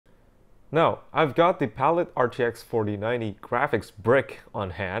Now, I've got the Palit RTX 4090 graphics brick on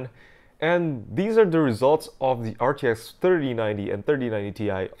hand, and these are the results of the RTX 3090 and 3090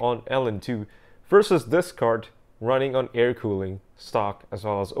 Ti on LN2 versus this card running on air cooling, stock, as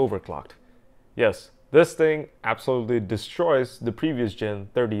well as overclocked. Yes, this thing absolutely destroys the previous gen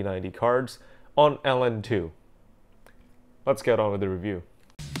 3090 cards on LN2. Let's get on with the review.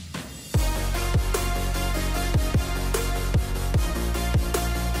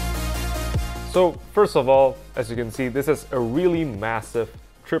 So first of all, as you can see, this is a really massive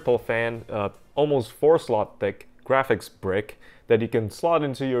triple fan, almost 4-slot thick graphics brick that you can slot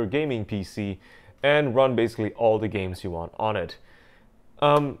into your gaming PC and run basically all the games you want on it.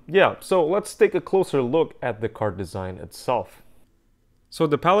 Yeah, so let's take a closer look at the card design itself. So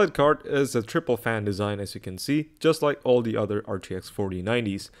the Palit card is a triple fan design, as you can see, just like all the other RTX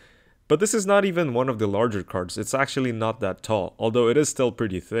 4090s. But this is not even one of the larger cards. It's actually not that tall, although it is still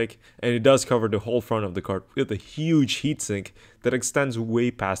pretty thick, and it does cover the whole front of the card with a huge heatsink that extends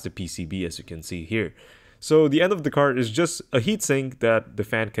way past the PCB, as you can see here. So the end of the card is just a heatsink that the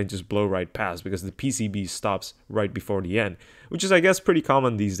fan can just blow right past because the PCB stops right before the end, which is I guess pretty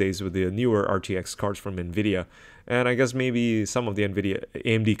common these days with the newer RTX cards from Nvidia, and I guess maybe some of the Nvidia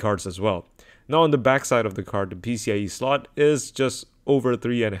AMD cards as well. Now on the back side of the card, the PCIe slot is just over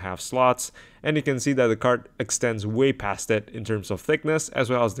 3.5 slots, and you can see that the card extends way past it in terms of thickness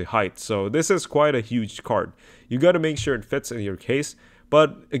as well as the height. So this is quite a huge card. You got to make sure it fits in your case.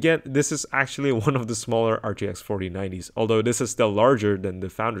 But again, this is actually one of the smaller RTX 4090s, although this is still larger than the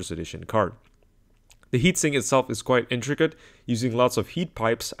Founders Edition card. The heatsink itself is quite intricate, using lots of heat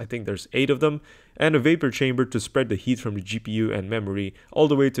pipes, I think there's 8 of them, and a vapor chamber to spread the heat from the GPU and memory all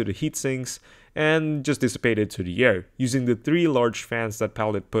the way to the heatsinks and just dissipate it to the air, using the 3 large fans that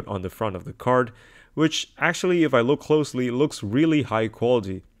Palit put on the front of the card, which actually, if I look closely, looks really high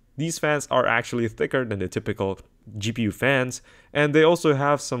quality. These fans are actually thicker than the typical GPU fans, and they also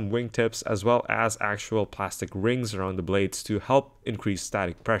have some wingtips as well as actual plastic rings around the blades to help increase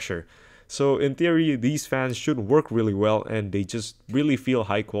static pressure. So in theory, these fans should work really well, and they just really feel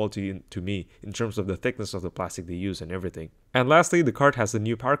high quality to me in terms of the thickness of the plastic they use and everything. And lastly, the card has a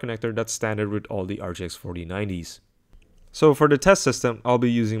new power connector that's standard with all the RTX 4090s. So for the test system, I'll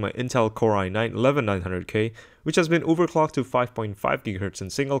be using my Intel Core i9-11900K, which has been overclocked to 5.5 GHz in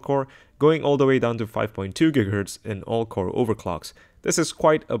single core, going all the way down to 5.2 GHz in all core overclocks. This is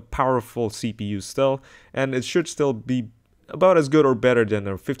quite a powerful CPU still, and it should still be about as good or better than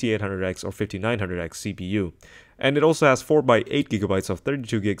a 5800X or 5900X CPU. And it also has 4x8 GB of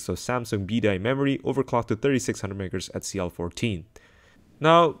 32 GB of Samsung BDI memory overclocked to 3600 MHz at CL14.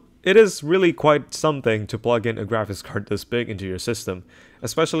 Now, it is really quite something to plug in a graphics card this big into your system,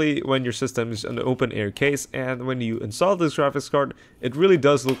 especially when your system is an open air case, and when you install this graphics card, it really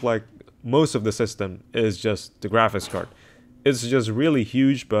does look like most of the system is just the graphics card. It's just really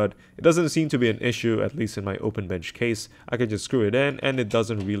huge, but it doesn't seem to be an issue, at least in my open bench case. I can just screw it in and it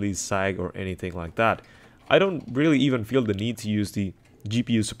doesn't really sag or anything like that. I don't really even feel the need to use the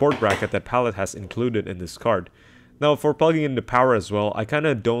GPU support bracket that Palit has included in this card. Now for plugging in the power as well, I kind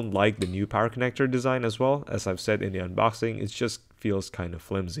of don't like the new power connector design as well. As I've said in the unboxing, it just feels kind of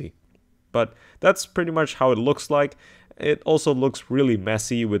flimsy. But that's pretty much how it looks like. It also looks really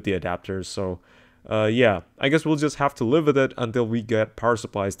messy with the adapters, so yeah, I guess we'll just have to live with it until we get power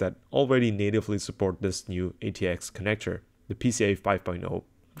supplies that already natively support this new ATX connector, the PCIe 5.0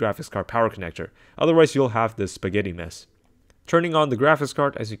 graphics card power connector. Otherwise, you'll have this spaghetti mess. Turning on the graphics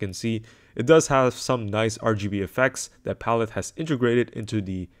card, as you can see, it does have some nice RGB effects that Palit has integrated into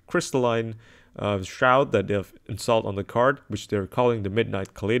the crystalline shroud that they've installed on the card, which they're calling the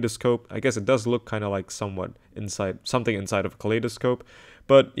Midnight Kaleidoscope. I guess it does look kind of like something inside of a kaleidoscope.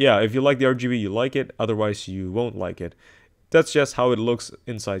 But yeah, if you like the RGB, you like it. Otherwise, you won't like it. That's just how it looks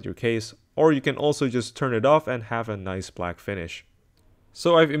inside your case. Or you can also just turn it off and have a nice black finish.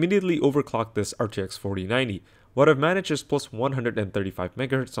 So I've immediately overclocked this RTX 4090. What I've managed is plus 135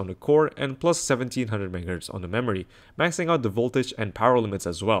 MHz on the core and plus 1700 MHz on the memory, maxing out the voltage and power limits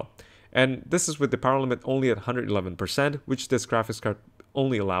as well. And this is with the power limit only at 111%, which this graphics card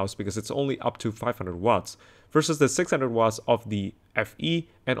only allows because it's only up to 500 watts, versus the 600 watts of the FE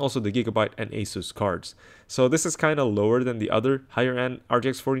and also the Gigabyte and Asus cards. So this is kind of lower than the other higher end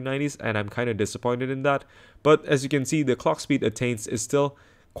RTX 4090s, and I'm kind of disappointed in that. But as you can see, the clock speed attains is still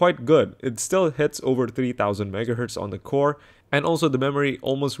quite good. It still hits over 3000 MHz on the core, and also the memory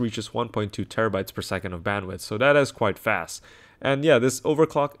almost reaches 1.2 terabytes per second of bandwidth, so that is quite fast. And yeah, this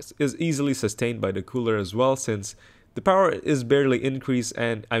overclock is easily sustained by the cooler as well, since the power is barely increased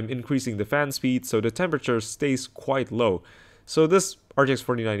and I'm increasing the fan speed, so the temperature stays quite low. So this RTX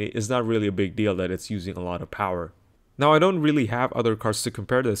 4090 is not really a big deal that it's using a lot of power. Now I don't really have other cards to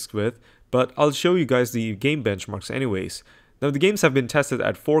compare this with, but I'll show you guys the game benchmarks anyways. Now the games have been tested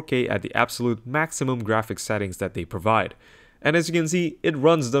at 4K at the absolute maximum graphics settings that they provide. And as you can see, it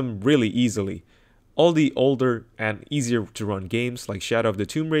runs them really easily. All the older and easier to run games like Shadow of the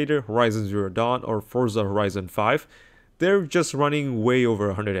Tomb Raider, Horizon Zero Dawn, or Forza Horizon 5, they're just running way over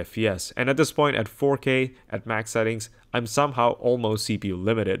 100 FPS. And at this point at 4K at max settings, I'm somehow almost CPU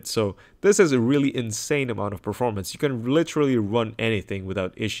limited. So this is a really insane amount of performance. You can literally run anything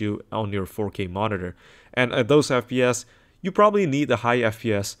without issue on your 4K monitor. And at those FPS, you probably need a high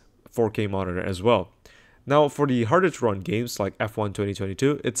FPS 4K monitor as well. Now for the harder to run games like F1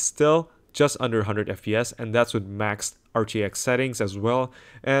 2022, it's still just under 100 FPS, and that's with maxed RTX settings as well.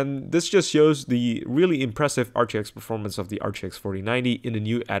 And this just shows the really impressive RTX performance of the RTX 4090 in the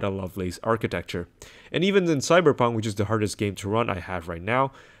new Ada Lovelace architecture. And even in Cyberpunk, which is the hardest game to run I have right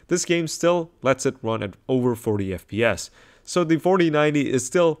now, this game still lets it run at over 40 FPS. So the 4090 is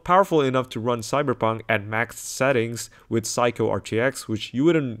still powerful enough to run Cyberpunk at maxed settings with Psycho RTX, which you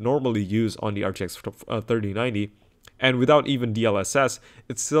wouldn't normally use on the RTX 3090. And without even DLSS,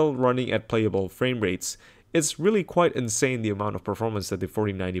 it's still running at playable frame rates. It's really quite insane the amount of performance that the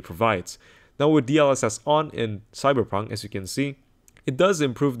 4090 provides. Now with DLSS on in Cyberpunk, as you can see, it does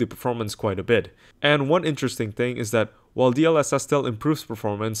improve the performance quite a bit. And one interesting thing is that while DLSS still improves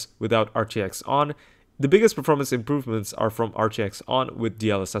performance without RTX on, the biggest performance improvements are from RTX on with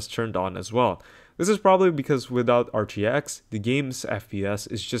DLSS turned on as well. This is probably because without RTX, the game's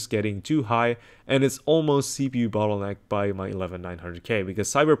FPS is just getting too high and it's almost CPU bottlenecked by my 11900K because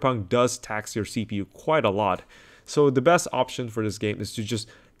Cyberpunk does tax your CPU quite a lot. So the best option for this game is to just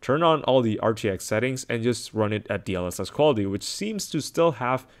turn on all the RTX settings and just run it at DLSS quality, which seems to still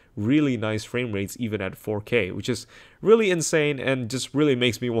have really nice frame rates even at 4K, which is really insane and just really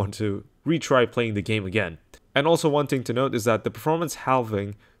makes me want to retry playing the game again. And also one thing to note is that the performance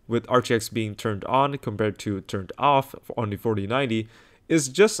halving with RTX being turned on compared to turned off on the 4090 is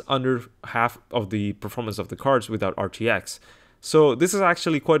just under half of the performance of the cards without RTX. So this is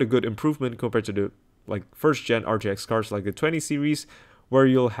actually quite a good improvement compared to the first gen RTX cards like the 20 series, where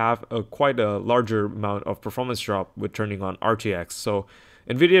you'll have quite a larger amount of performance drop with turning on RTX. So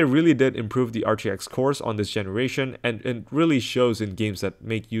NVIDIA really did improve the RTX cores on this generation, and it really shows in games that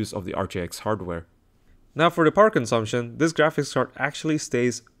make use of the RTX hardware. Now for the power consumption, this graphics card actually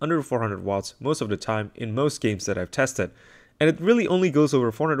stays under 400 watts most of the time in most games that I've tested. And it really only goes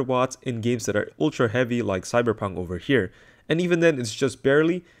over 400 watts in games that are ultra heavy like Cyberpunk over here. And even then it's just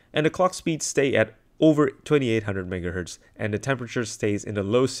barely, and the clock speeds stay at over 2800 MHz and the temperature stays in the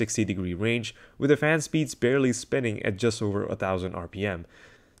low 60-degree range with the fan speeds barely spinning at just over 1000 RPM.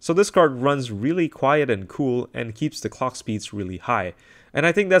 So this card runs really quiet and cool and keeps the clock speeds really high. And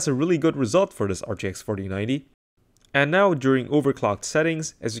I think that's a really good result for this RTX 4090. And now during overclocked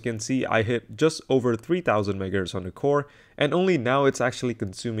settings, as you can see, I hit just over 3000 MHz on the core, and only now it's actually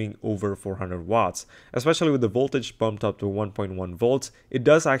consuming over 400 watts. Especially with the voltage bumped up to 1.1 volts, it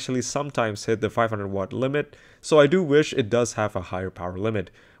does actually sometimes hit the 500 watt limit, so I do wish it does have a higher power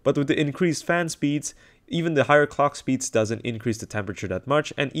limit. But with the increased fan speeds, even the higher clock speeds doesn't increase the temperature that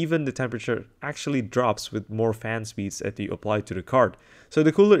much, and even the temperature actually drops with more fan speeds that you apply to the card. So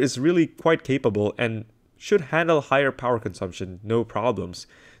the cooler is really quite capable and should handle higher power consumption, no problems.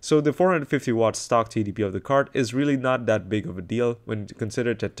 So the 450 watt stock TDP of the card is really not that big of a deal when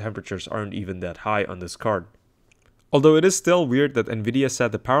considered that temperatures aren't even that high on this card. Although it is still weird that NVIDIA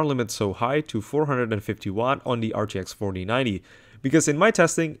set the power limit so high to 450 watt on the RTX 4090, because in my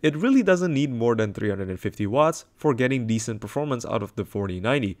testing, it really doesn't need more than 350 watts for getting decent performance out of the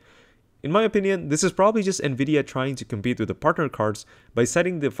 4090. In my opinion, this is probably just NVIDIA trying to compete with the partner cards by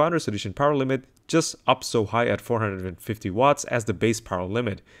setting the Founders Edition power limit just up so high at 450 watts as the base power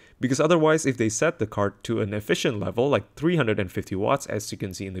limit. Because otherwise, if they set the card to an efficient level like 350 watts, as you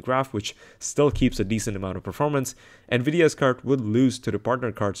can see in the graph, which still keeps a decent amount of performance, NVIDIA's card would lose to the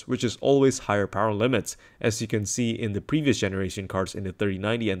partner cards, which is always higher power limits, as you can see in the previous generation cards in the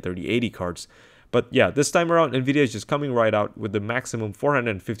 3090 and 3080 cards. But yeah, this time around, NVIDIA is just coming right out with the maximum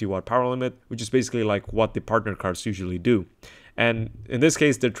 450 watt power limit, which is basically like what the partner cards usually do. And in this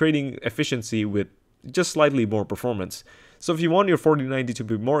case, they're trading efficiency with just slightly more performance. So if you want your 4090 to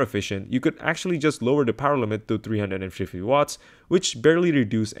be more efficient, you could actually just lower the power limit to 350 watts, which barely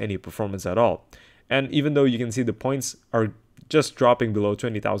reduce any performance at all. And even though you can see the points are just dropping below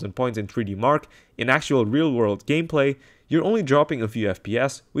 20,000 points in 3D Mark, in actual real-world gameplay, you're only dropping a few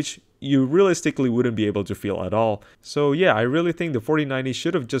FPS, which you realistically wouldn't be able to feel at all. So yeah, I really think the 4090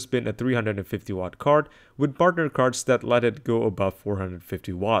 should have just been a 350 watt card with partner cards that let it go above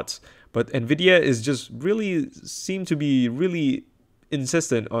 450 watts. But Nvidia is just seem to be really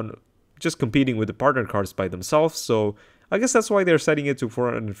insistent on just competing with the partner cards by themselves, so I guess that's why they're setting it to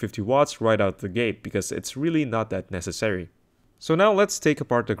 450 watts right out the gate, because it's really not that necessary. So now let's take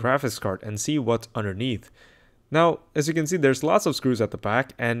apart the graphics card and see what's underneath. Now, as you can see, there's lots of screws at the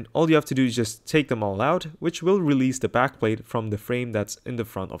back, and all you have to do is just take them all out, which will release the backplate from the frame that's in the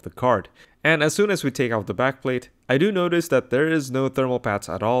front of the card. And as soon as we take out the backplate, I do notice that there is no thermal pads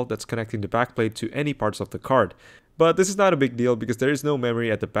at all that's connecting the backplate to any parts of the card. But this is not a big deal because there is no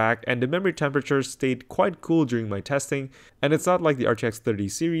memory at the back, and the memory temperature stayed quite cool during my testing, and it's not like the RTX 30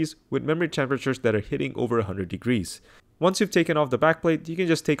 series with memory temperatures that are hitting over 100 degrees. Once you've taken off the backplate, you can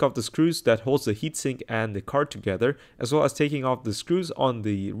just take off the screws that holds the heatsink and the card together, as well as taking off the screws on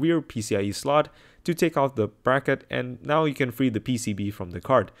the rear PCIe slot to take off the bracket, and now you can free the PCB from the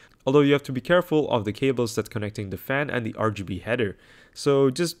card. Although you have to be careful of the cables that's connecting the fan and the RGB header. So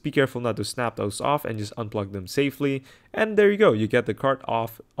just be careful not to snap those off and just unplug them safely. And there you go, you get the card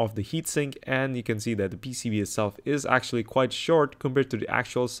off of the heatsink, and you can see that the PCB itself is actually quite short compared to the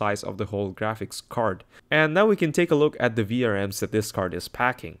actual size of the whole graphics card. And now we can take a look at the VRMs that this card is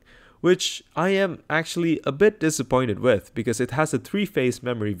packing, which I am actually a bit disappointed with because it has a 3-phase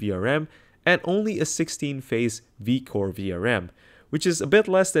memory VRM and only a 16-phase V-Core VRM, which is a bit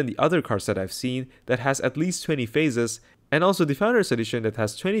less than the other cards that I've seen that has at least 20 phases, and also the Founders Edition that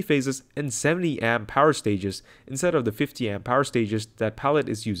has 20 phases and 70 amp power stages instead of the 50 amp power stages that Palit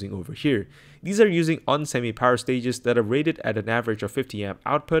is using over here. These are using on-semi power stages that are rated at an average of 50 amp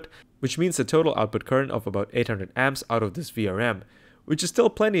output, which means a total output current of about 800 amps out of this VRM, which is still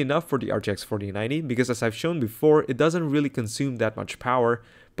plenty enough for the RTX 4090 because, as I've shown before, it doesn't really consume that much power.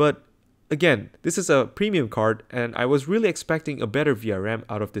 But again, this is a premium card, and I was really expecting a better VRM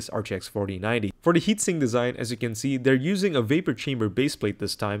out of this RTX 4090. For the Heatsink Design, as you can see, they're using a vapor chamber baseplate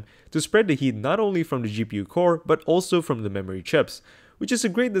this time to spread the heat not only from the GPU core, but also from the memory chips, which is a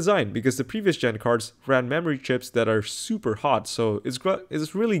great design because the previous gen cards ran memory chips that are super hot, so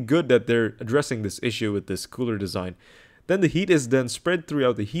it's really good that they're addressing this issue with this cooler design. Then the heat is then spread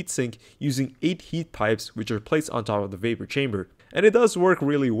throughout the heatsink using 8 heat pipes which are placed on top of the vapor chamber. And it does work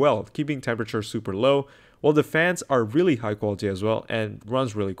really well, keeping temperature super low, while the fans are really high quality as well and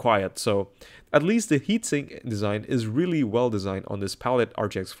runs really quiet. So at least the heatsink design is really well designed on this Palit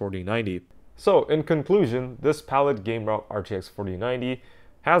RTX 4090. So in conclusion, this Palit GameRock RTX 4090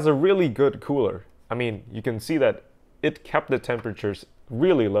 has a really good cooler. I mean, you can see that it kept the temperatures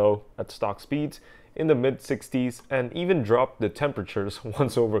really low at stock speeds in the mid 60s and even dropped the temperatures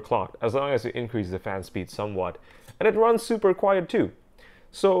once overclocked as long as you increase the fan speed somewhat. And it runs super quiet too.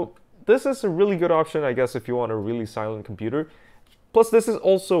 So this is a really good option, I guess, if you want a really silent computer. Plus, this is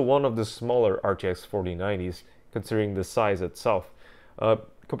also one of the smaller RTX 4090s, considering the size itself.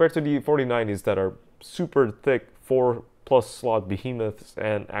 Compared to the 4090s that are super thick 4+ slot behemoths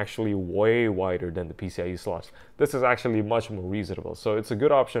and actually way wider than the PCIe slots, this is actually much more reasonable. So it's a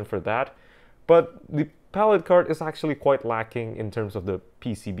good option for that. But the Palit card is actually quite lacking in terms of the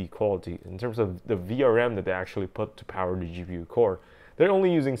PCB quality, in terms of the VRM that they actually put to power the GPU core. They're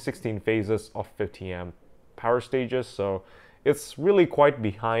only using 16 phases of 50 amp power stages, so it's really quite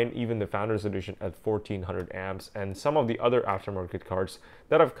behind even the Founders Edition at 1400 amps and some of the other aftermarket cards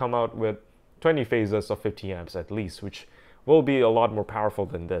that have come out with 20 phases of 50 amps at least, which will be a lot more powerful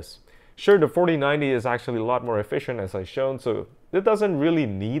than this. Sure, the 4090 is actually a lot more efficient as I've shown, so it doesn't really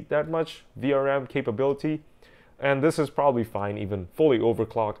need that much VRM capability, and this is probably fine even fully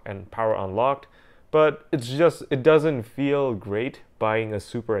overclocked and power unlocked, but it doesn't feel great buying a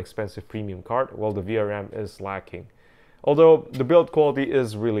super expensive premium card while the VRM is lacking. Although the build quality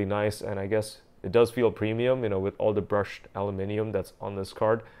is really nice, and I guess it does feel premium, you know, with all the brushed aluminum that's on this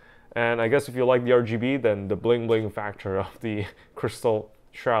card. And I guess if you like the RGB, then the bling bling factor of the crystal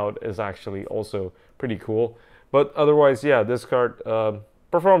shroud is actually also pretty cool. But otherwise, yeah, this card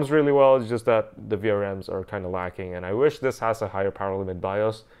performs really well. It's just that the VRMs are kind of lacking, and I wish this has a higher power limit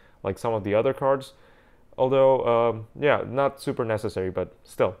BIOS like some of the other cards. Although, yeah, not super necessary, but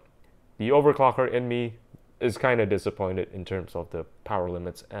still, the overclocker in me is kind of disappointed in terms of the power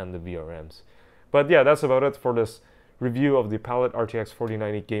limits and the VRMs. But yeah, that's about it for this review of the Palit RTX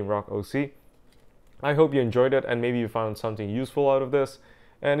 4090 GameRock OC. I hope you enjoyed it and maybe you found something useful out of this.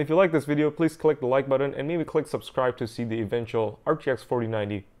 And if you like this video, please click the like button and maybe click subscribe to see the eventual RTX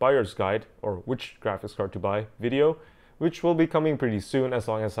 4090 buyer's guide, or which graphics card to buy video, which will be coming pretty soon as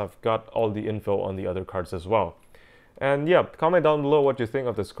long as I've got all the info on the other cards as well. And yeah, comment down below what you think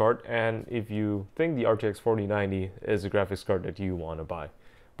of this card and if you think the RTX 4090 is a graphics card that you want to buy.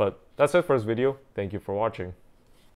 But that's it for this video. Thank you for watching.